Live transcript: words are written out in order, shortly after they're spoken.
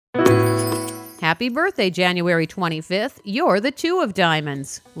Happy birthday, January 25th. You're the Two of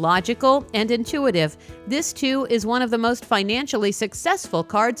Diamonds. Logical and intuitive, this two is one of the most financially successful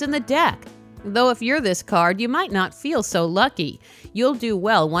cards in the deck. Though if you're this card, you might not feel so lucky. You'll do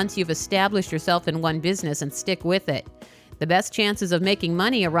well once you've established yourself in one business and stick with it. The best chances of making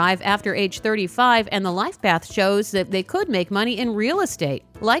money arrive after age 35, and the life path shows that they could make money in real estate.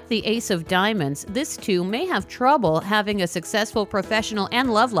 Like the Ace of Diamonds, this two may have trouble having a successful professional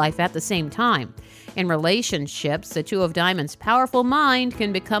and love life at the same time. In relationships, the Two of Diamonds' powerful mind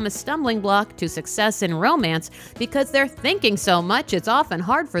can become a stumbling block to success in romance because they're thinking so much it's often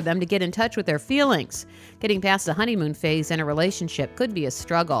hard for them to get in touch with their feelings. Getting past the honeymoon phase in a relationship could be a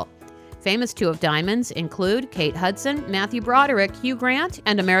struggle. Famous Two of Diamonds include Kate Hudson, Matthew Broderick, Hugh Grant,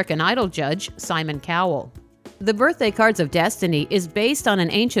 and American Idol judge Simon Cowell. The Birthday Cards of Destiny is based on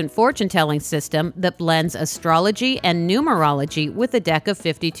an ancient fortune-telling system that blends astrology and numerology with a deck of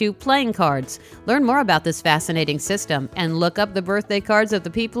 52 playing cards. Learn more about this fascinating system and look up the birthday cards of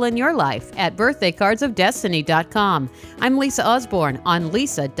the people in your life at birthdaycardsofdestiny.com. I'm Lisa Osborne on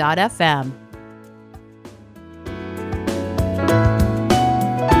Lisa.fm.